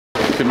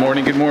Good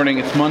morning, good morning.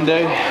 It's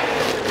Monday.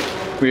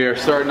 We are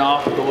starting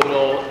off with a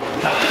little,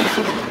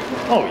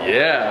 oh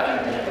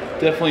yeah.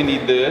 Definitely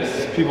need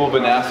this. People have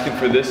been asking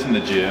for this in the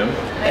gym.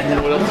 And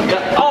then what else we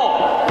got?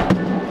 Oh!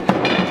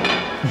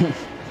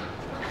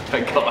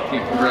 I got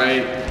him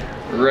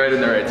right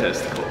in the right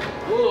testicle.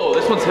 Whoa,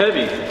 this one's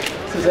heavy.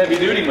 This is heavy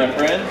duty, my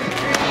friend.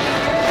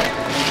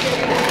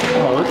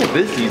 Oh, look at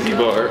this easy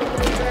bar.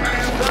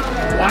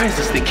 Why is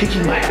this thing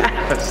kicking my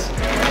ass?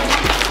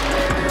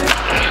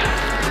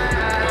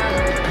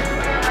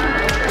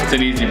 It's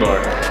an easy bar.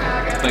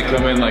 They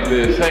come in like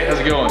this. Hey, how's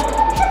it going?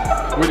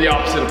 We're the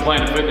opposite of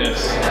Planet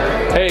Fitness.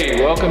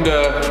 Hey, welcome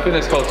to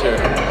fitness culture.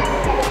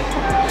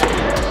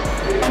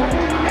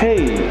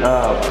 Hey,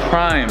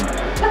 Prime.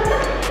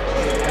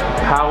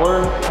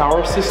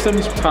 Power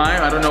Systems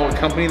Prime. I don't know what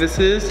company this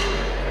is.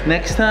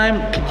 Next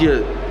time, could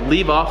you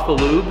leave off the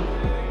lube?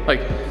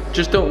 Like,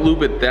 just don't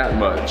lube it that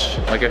much.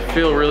 Like, I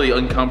feel really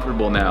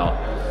uncomfortable now.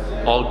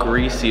 All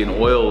greasy and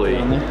oily.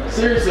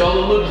 Seriously, all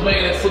the lube's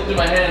making it slip through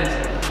my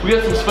hands. We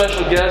got some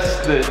special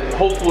guests that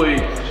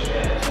hopefully,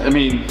 I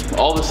mean,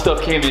 all this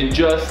stuff came in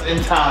just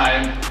in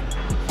time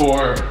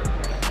for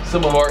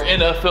some of our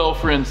NFL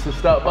friends to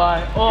stop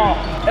by. Oh,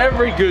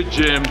 every good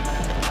gym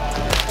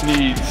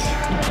needs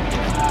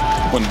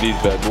one of these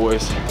bad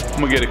boys. I'm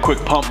gonna get a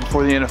quick pump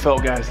before the NFL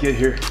guys get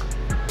here.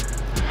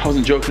 I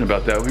wasn't joking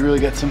about that. We really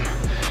got some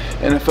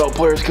NFL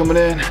players coming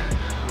in.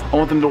 I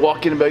want them to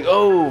walk in and be like,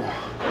 oh,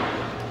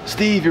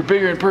 Steve, you're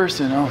bigger in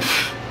person. Oh,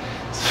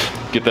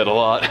 get that a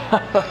lot.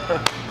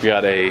 We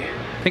got I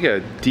think a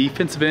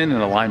defensive end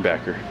and a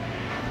linebacker.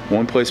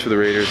 One place for the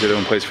Raiders, the other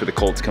one place for the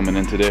Colts coming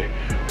in today.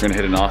 We're gonna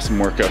hit an awesome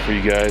workout for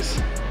you guys.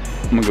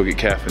 I'm gonna go get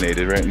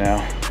caffeinated right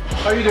now.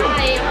 How are you doing?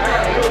 Hi.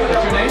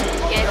 What's your name?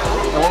 Yes.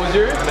 And what was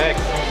yours? Max.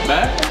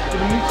 Max?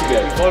 Good to meet you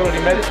guys. We already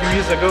met a few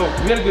years ago.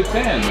 We got a good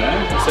tan,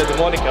 man. Santa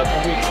Monica,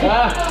 2 weeks.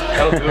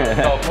 That'll do it in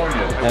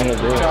California. That'll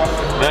do it.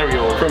 There we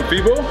go. From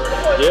FIBO?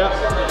 Yeah.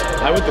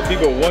 I went to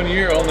FIBO 1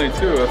 year only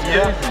too. That's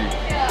crazy.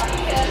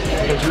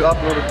 Because you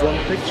uploaded one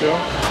picture.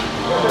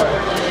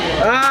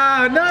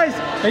 Ah, nice.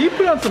 Now you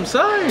put on some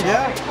size.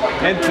 Yeah.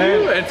 And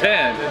tan. And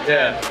tan.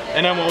 Yeah.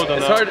 And I'm older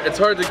now. It's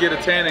hard to get a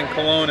tan in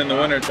Cologne in the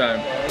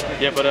wintertime.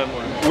 Yeah, but I'm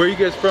Where are you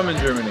guys from in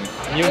Germany?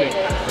 Munich.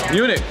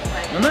 Munich.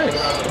 Oh, nice.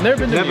 I've never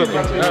been to Munich.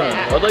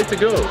 I'd like to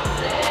go.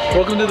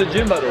 Welcome to the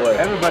gym, by the way.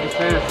 Everybody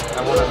says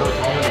I want to go to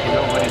Munich and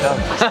nobody does.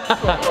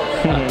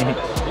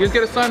 You guys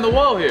gotta sign the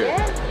wall here.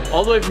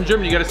 All the way from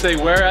Germany, you gotta say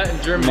where at in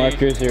Germany.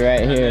 Markers are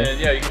right here. And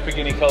yeah, you can pick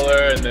any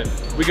color, and then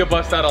we could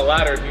bust out a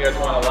ladder if you guys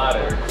want a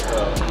ladder.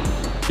 So.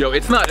 Yo,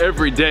 it's not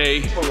every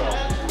day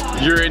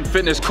you're in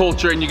fitness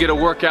culture and you get to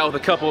work out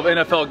with a couple of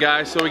NFL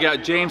guys. So we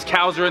got James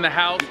Cowser in the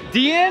house.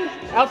 Dean,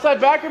 outside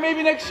backer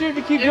maybe next year if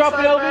you keep dropping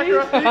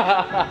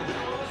LBs.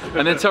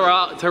 And then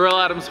Terrell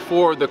Adams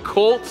for the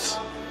Colts.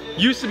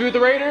 Used to be with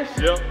the Raiders.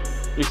 Yep.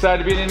 You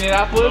excited to be in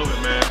Indianapolis? Love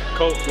it, man.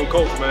 Colts, go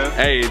Colts, man.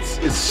 Hey,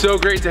 it's so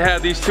great to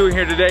have these two in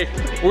here today.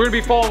 We're gonna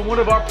be following one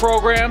of our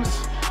programs,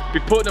 be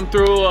putting them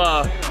through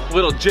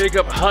little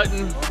Jacob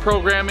Hutton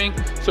programming.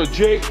 So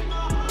Jake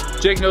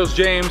knows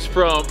James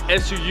from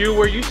SUU,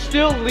 where you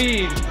still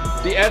lead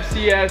the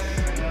FCS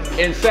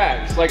in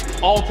sacks, like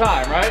all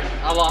time, right?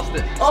 I lost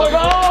it. Oh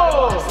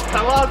no!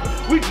 I lost.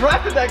 We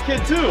drafted that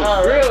kid too.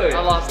 Oh, really?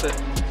 I lost it.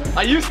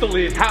 I used to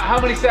lead. How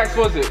many sacks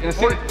was it? In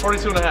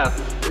 42 and a half.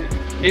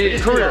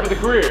 For the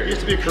career. Used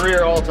to be a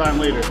career all-time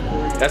leader.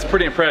 That's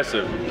pretty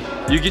impressive.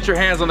 You get your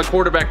hands on the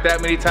quarterback that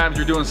many times,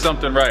 you're doing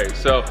something right.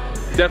 So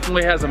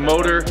definitely has a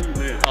motor.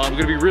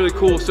 Gonna be really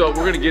cool. So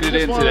we're gonna get it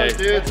in today.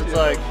 Dudes, it's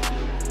like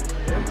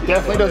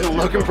definitely doesn't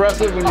look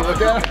impressive when you look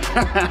at it.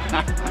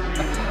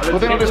 Well,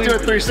 then I'll just do a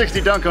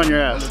 360 dunk on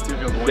your ass.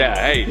 Yeah,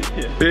 hey,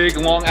 big,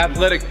 long,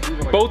 athletic.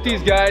 Both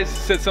these guys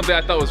said something I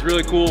thought was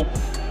really cool.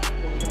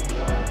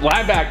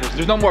 Linebackers,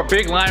 there's no more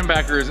big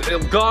linebackers.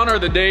 Gone are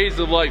the days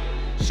of like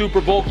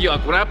super bulky.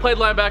 Like when I played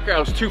linebacker, I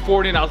was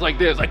 240 and I was like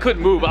this. I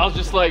couldn't move. I was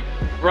just like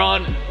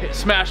run,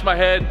 smash my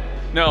head.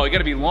 No, you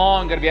gotta be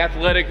long, gotta be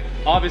athletic.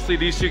 Obviously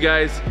these two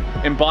guys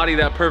embody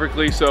that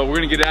perfectly. So we're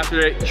gonna get after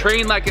it.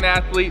 Train like an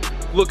athlete,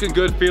 looking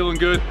good, feeling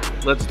good.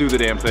 Let's do the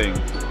damn thing.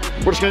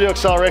 We're just gonna do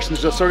accelerations.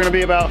 So we're gonna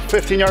be about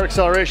 15-yard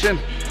acceleration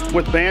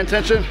with band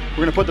tension.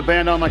 We're gonna put the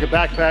band on like a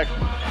backpack.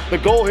 The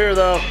goal here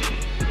though,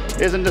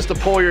 isn't just to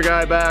pull your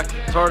guy back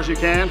as hard as you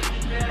can.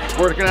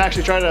 We're gonna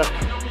actually try to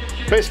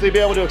basically be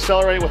able to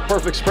accelerate with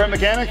perfect sprint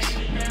mechanics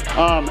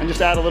and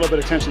just add a little bit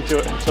of tension to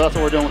it. So that's what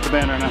we're doing with the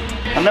band right now.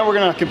 And then we're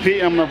gonna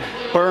compete and I'm gonna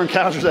burn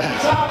Cowser's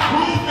ass.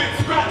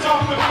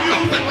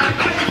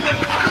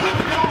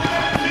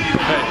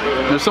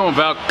 There's something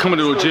about coming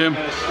to a gym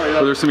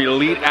where there's some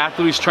elite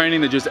athletes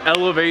training that just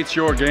elevates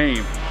your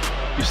game.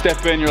 You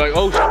step in, you're like,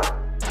 oh,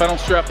 if I don't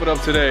strap it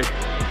up today,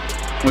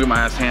 I'm gonna get my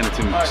ass handed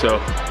to me.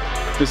 So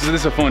this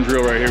is a fun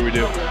drill right here we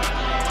do. Go!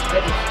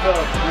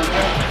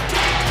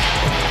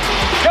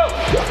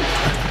 Go!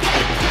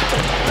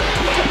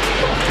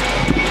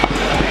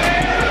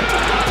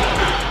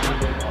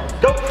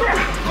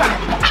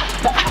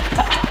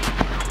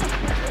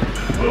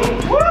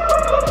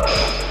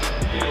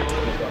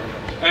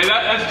 Hey,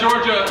 that's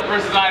Georgia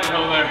versus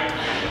Idaho there.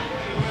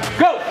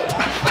 Go!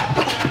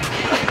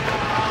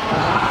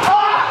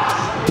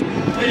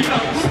 There you go.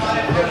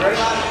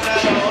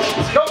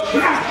 Go!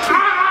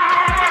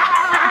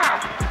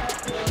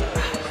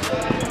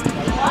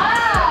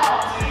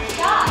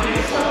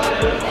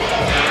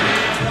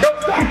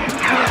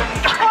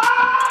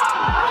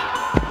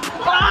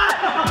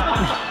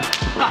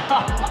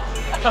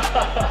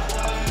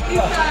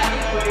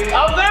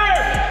 Out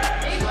there!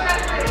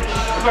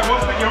 It's like,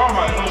 what's your arm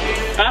out?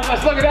 As I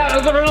stuck it out, I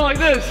was running like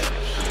this.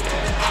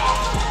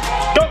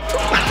 Go!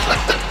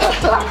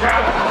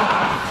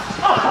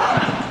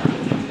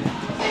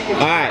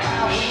 Alright,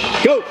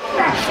 go!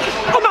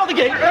 I'm out the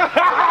gate.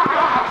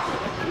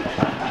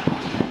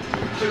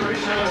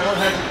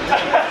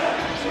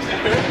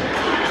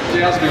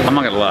 I'm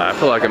not gonna lie, I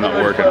feel like I'm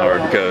not working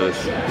hard because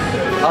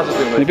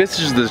maybe it's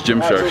just this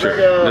gym structure.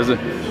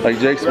 Like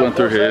Jake's went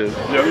through his.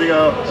 There you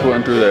go. Just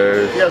went through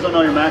theirs. You guys don't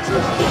know your maxes?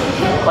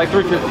 Like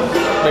 350.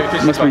 Maybe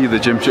 365. Must be the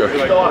gym structure.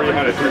 Like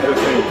 300,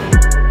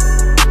 315.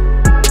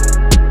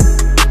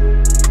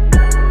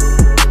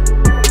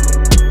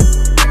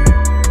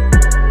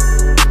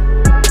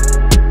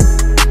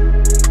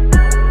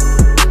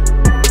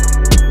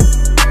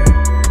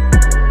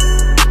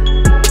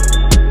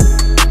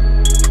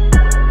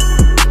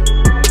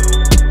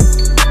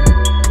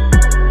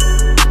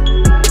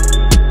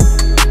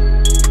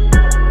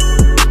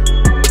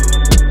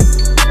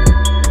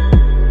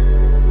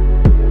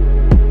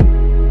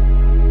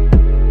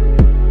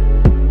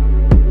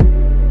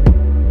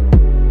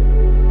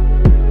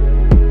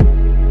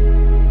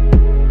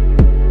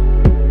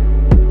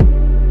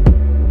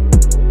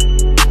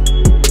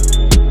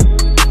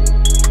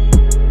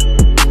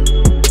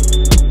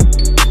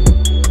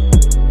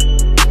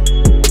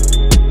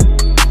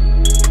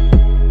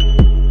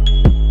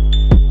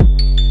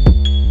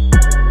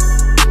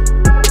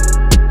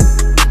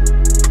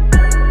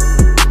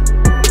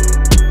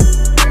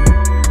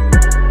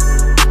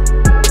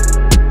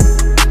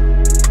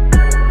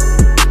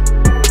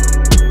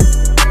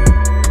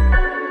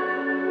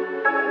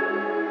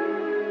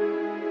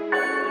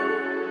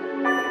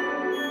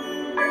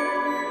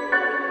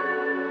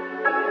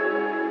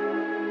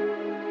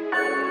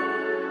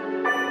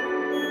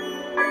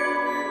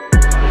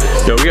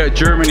 Yo, we got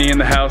Germany in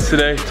the house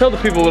today. Tell the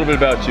people a little bit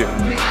about you.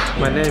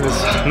 My name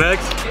is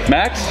Max.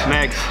 Max?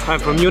 Max. I'm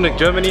from Munich,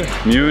 Germany.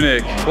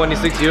 Munich.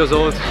 26 years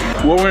old.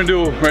 What we're gonna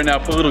do right now,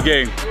 play a little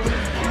game.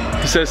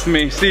 He says to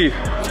me, Steve,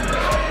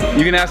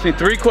 you can ask me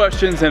 3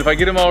 questions, and if I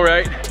get them all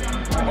right,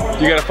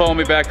 you gotta follow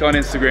me back on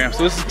Instagram.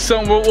 So this is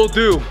something we'll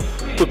do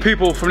with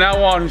people from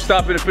now on who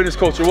stop into fitness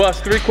culture. We'll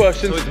ask 3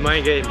 questions. So it's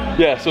my game.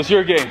 Yeah, so it's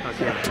your game.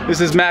 Okay. This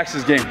is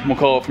Max's game, we'll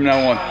call it from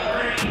now on.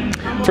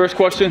 First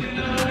question,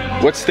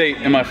 what state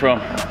am I from?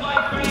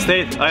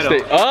 State, Idaho.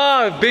 State.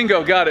 Ah,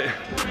 bingo, got it.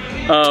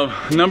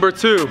 Number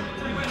 2,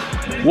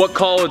 what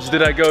college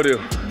did I go to?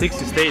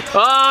 Dixie State.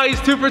 Ah,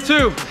 he's 2 for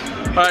 2.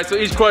 All right, so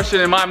each question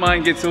in my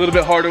mind gets a little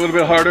bit harder, a little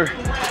bit harder.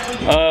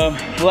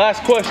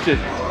 Last question.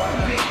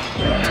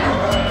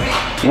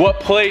 What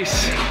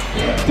place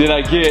did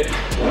I get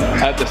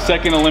at the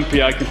 2nd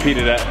Olympia I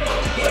competed at?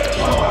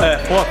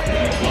 4th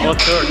or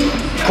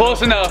 3rd.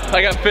 Close enough,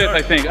 I got 5th,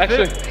 I think.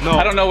 Actually, No.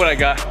 I don't know what I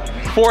got.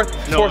 4th?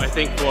 No, 4th. I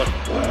think 4th.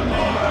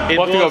 It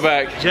We'll have to go was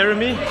back.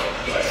 Jeremy,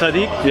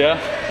 Sadiq, Yeah,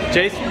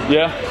 Jason,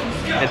 yeah.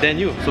 and then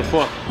you, so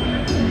 4th.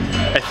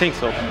 I think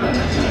so.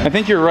 I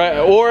think you're right.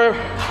 Or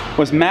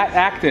was Matt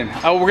Acton?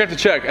 Oh, we're gonna have to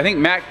check. I think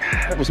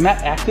was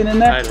Matt Acton in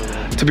there? I don't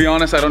know. To be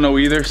honest, I don't know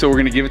either, so we're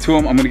gonna give it to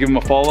him. I'm gonna give him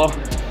a follow.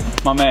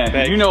 My man,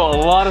 Thanks. you know a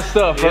lot of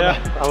stuff. Yeah,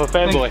 I'm a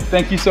fanboy.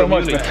 Thank you so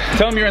much, Munich. man.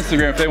 Tell them your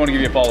Instagram if they want to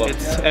give you a follow.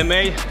 It's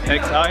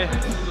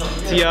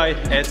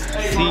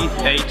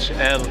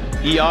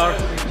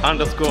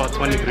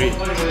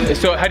MAXITISCHLER_23.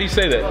 So how do you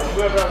say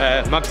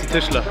that? Maxi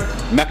Tischler.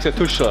 Maxa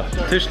Tuschla.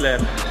 Tischler.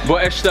 Wo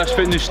ist das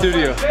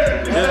Fitnessstudio?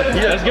 Yeah,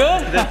 That's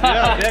good?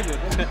 yeah, very good.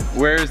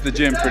 Where's the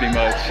gym, pretty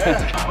much?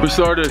 We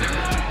started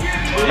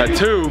at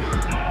 2.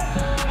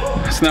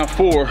 It's now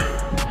 4.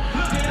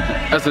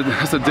 That's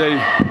a day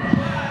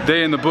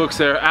in the books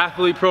there.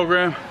 Athlete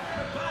program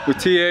with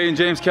TA and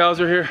James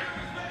Cowser here.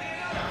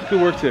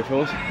 Good work today,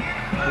 fellas.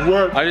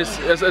 Work.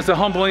 It's a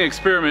humbling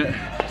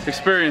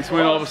experience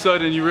when all of a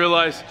sudden you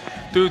realize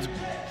dude's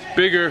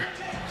bigger,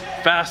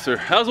 faster.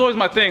 That was always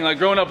my thing. Like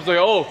growing up, it's like,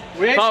 oh,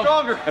 We ain't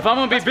stronger. If I'm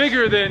gonna be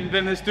bigger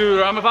than this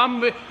dude, or I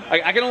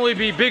can only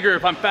be bigger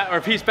if I'm fat or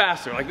if he's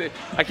faster. Like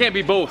I can't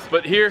be both.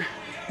 But here,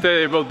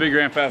 they're both bigger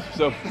and faster.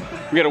 So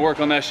we got to work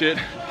on that shit.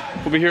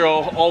 We'll be here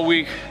all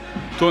week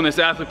doing this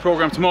athlete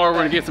program. Tomorrow we're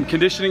gonna get some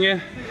conditioning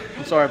in.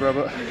 I'm sorry, bro,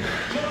 but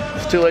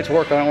it's too late to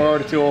work on. We're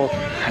already too old.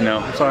 I know.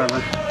 I'm sorry,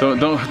 man.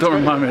 Don't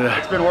remind me of that.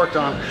 It's been worked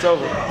on. It's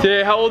over.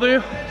 Yeah, how old are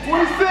you?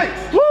 26.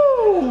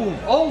 Woo!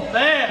 Old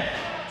man.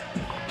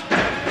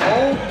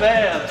 Old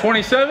man.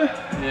 27?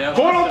 Yeah.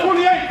 Going on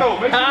 28 though,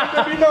 make sure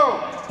that be known.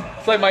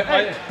 It's like my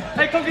Hey,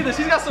 come get this.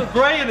 He's got some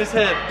gray in his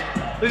head.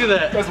 Look at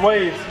that. That's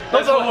waves.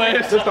 Those are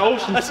waves. That's the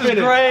ocean That's just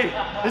spinning. gray.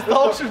 It's the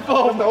ocean That's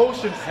foam. the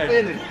ocean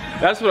spinning.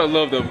 That's what I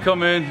love though.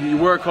 Come in, you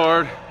work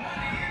hard,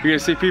 You're gonna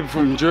see people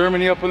from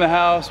Germany up in the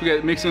house. We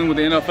got mixing with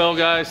the NFL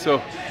guys,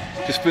 so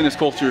just fitness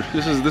culture.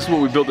 This is what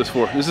we built this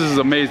for. This is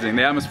amazing.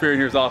 The atmosphere in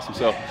here is awesome.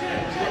 So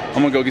I'm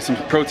gonna go get some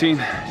protein,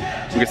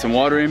 get some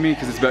water in me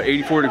because it's about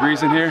 84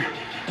 degrees in here,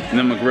 and then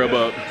I'm gonna grub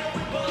up.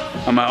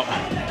 I'm out.